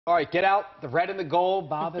All right, get out the red and the gold.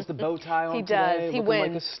 Bob has the bow tie on He today. does. He looking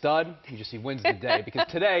wins. like a stud. He wins the day because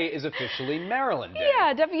today is officially Maryland Day.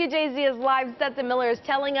 Yeah, WJZ is live. Stetson Miller is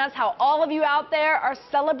telling us how all of you out there are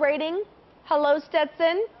celebrating. Hello,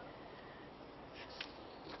 Stetson.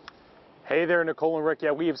 Hey there, Nicole and Rick.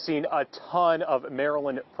 Yeah, we have seen a ton of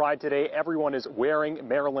Maryland pride today. Everyone is wearing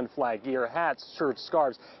Maryland flag gear, hats, shirts,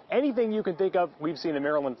 scarves, anything you can think of, we've seen a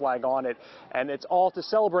Maryland flag on it. And it's all to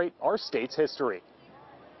celebrate our state's history.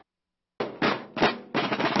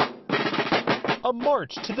 A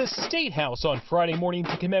march to the State House on Friday morning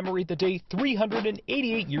to commemorate the day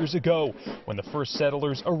 388 years ago, when the first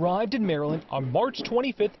settlers arrived in Maryland on March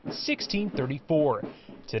 25th, 1634.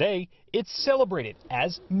 Today, it's celebrated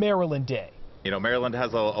as Maryland Day. You know, Maryland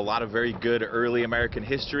has a lot of very good early American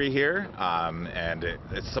history here, and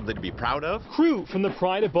it's something to be proud of. Crew from the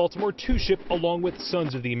Pride of Baltimore two-ship, along with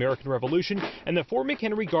Sons of the American Revolution and the Fort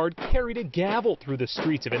McHenry Guard, carried a gavel through the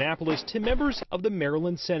streets of Annapolis to members of the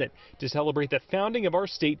Maryland Senate to celebrate the founding of our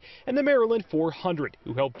state and the Maryland 400,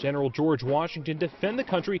 who helped General George Washington defend the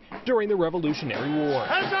country during the Revolutionary War.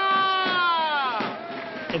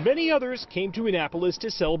 And many others came to Annapolis to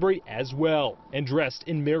celebrate as well, and dressed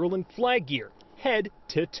in Maryland flag gear, head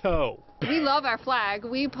to toe. We love our flag.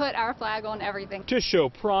 We put our flag on everything. To show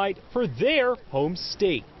pride for their home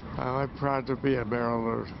state. I'm proud to be a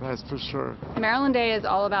Marylander, that's for sure. Maryland Day is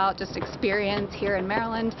all about just experience here in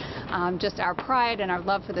Maryland, just our pride and our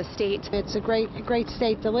love for the state. It's a great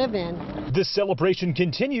state to live in. The celebration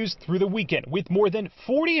continues through the weekend with more than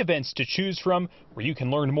 40 events to choose from, where you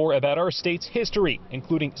can learn more about our state's history,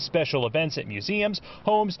 including special events at museums,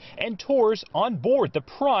 homes, and tours on board the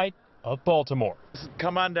Pride of Baltimore.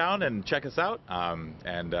 Come on down and check us out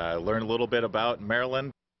and learn a little bit about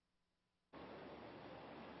Maryland.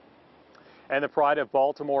 And the Pride of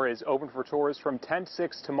Baltimore is open for tours from 10 to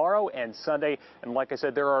 6 tomorrow and Sunday. And like I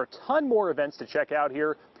said, there are a ton more events to check out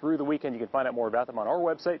here through the weekend. You can find out more about them on our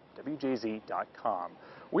website, WJZ.com.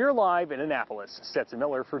 We're live in Annapolis. Stetson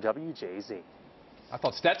Miller for WJZ. I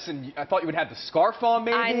thought you would have the scarf on,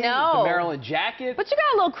 maybe. I know. The Maryland jacket. But you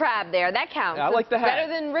got a little crab there. That counts. I like the hat. Better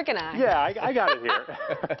than Rick and I. Yeah, I got it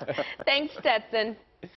here. Thanks, Stetson.